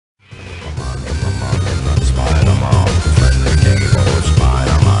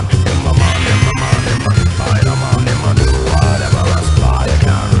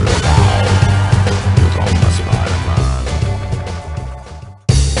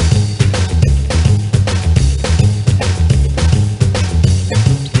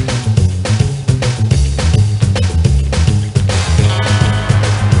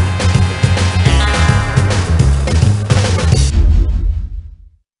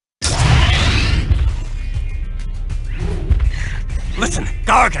Listen,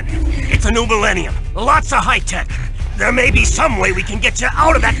 Gargan, it's a new millennium. Lots of high-tech. There may be some way we can get you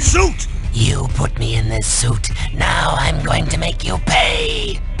out of that suit! You put me in this suit. Now I'm going to make you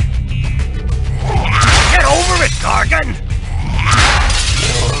pay. Get over it, Gargan!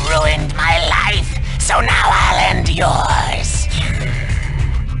 You ruined my life, so now I'll end yours.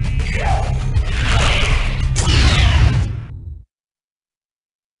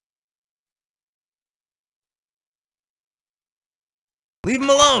 Leave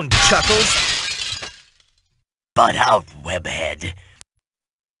him alone, Chuckles. Butt out, webhead.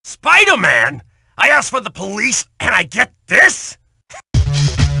 Spider-Man! I asked for the police, and I get this?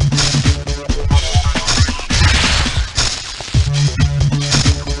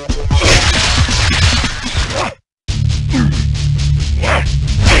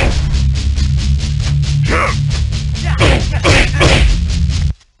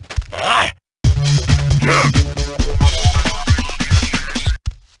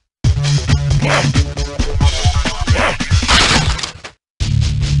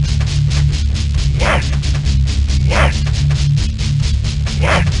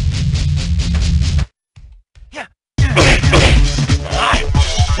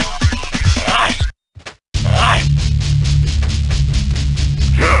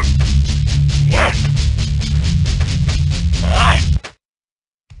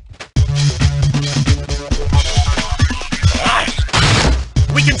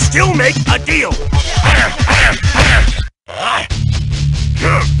 We can still make a deal!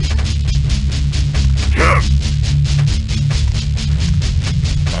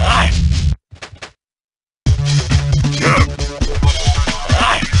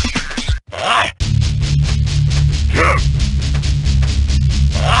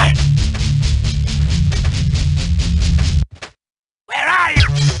 Where are you?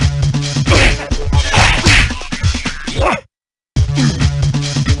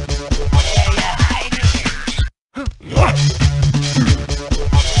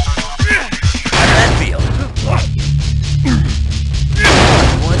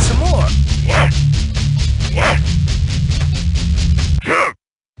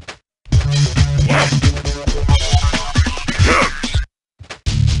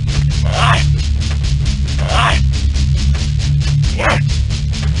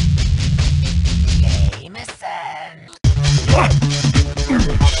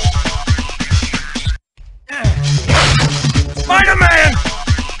 Spider-Man!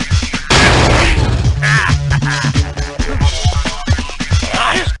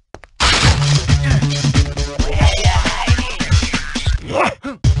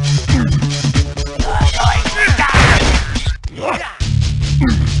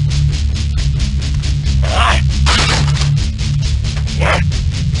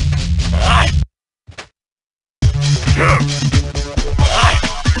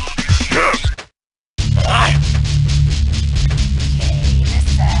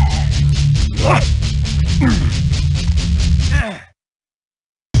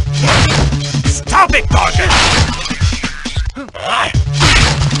 Stop it, Gargan!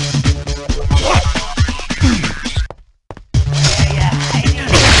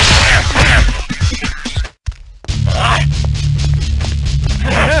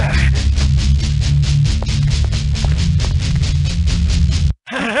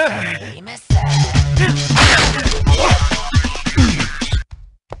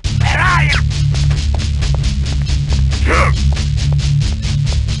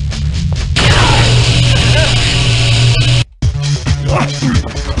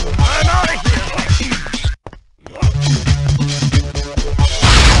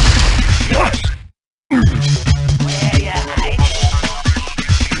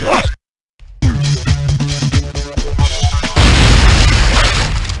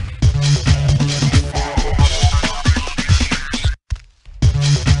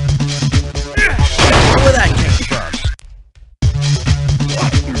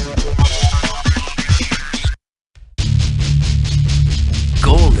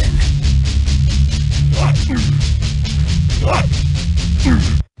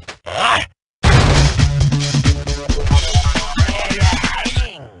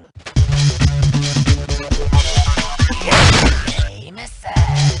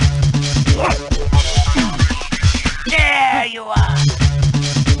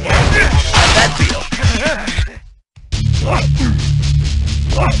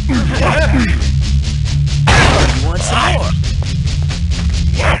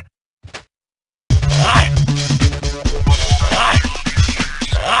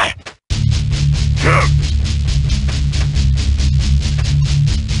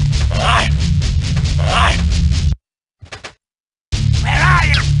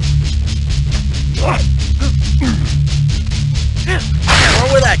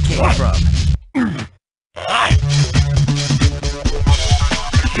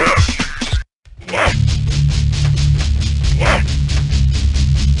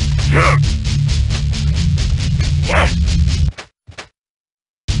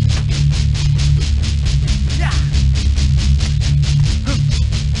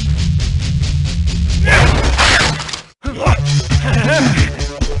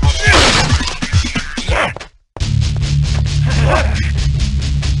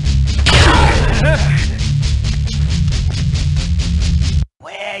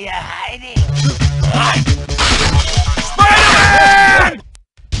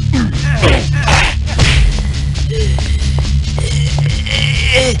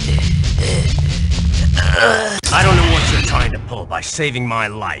 by saving my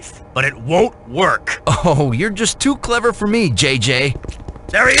life, but it won't work. Oh, you're just too clever for me, JJ.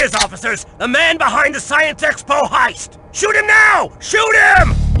 There he is, officers! The man behind the Science Expo heist! Shoot him now! Shoot him!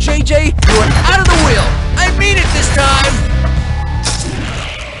 JJ, you're out of the wheel! I mean it this time!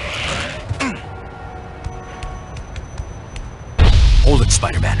 Hold it,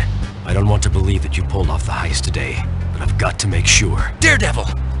 Spider-Man. I don't want to believe that you pulled off the heist today, but I've got to make sure. Daredevil!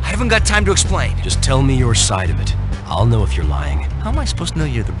 I haven't got time to explain. Just tell me your side of it. I'll know if you're lying. How am I supposed to know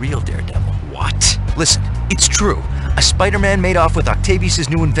you're the real Daredevil? What? Listen, it's true. A Spider-Man made off with Octavius'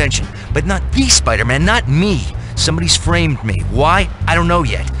 new invention, but not the Spider-Man, not me. Somebody's framed me. Why? I don't know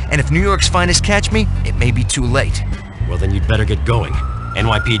yet. And if New York's finest catch me, it may be too late. Well, then you'd better get going.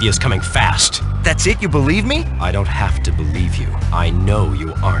 NYPD is coming fast. That's it? You believe me? I don't have to believe you. I know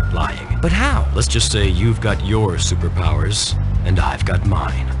you aren't lying. But how? Let's just say you've got your superpowers, and I've got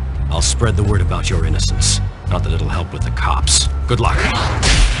mine. I'll spread the word about your innocence. Not that it'll help with the cops. Good luck.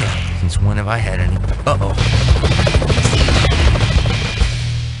 Since when have I had any? Uh-oh.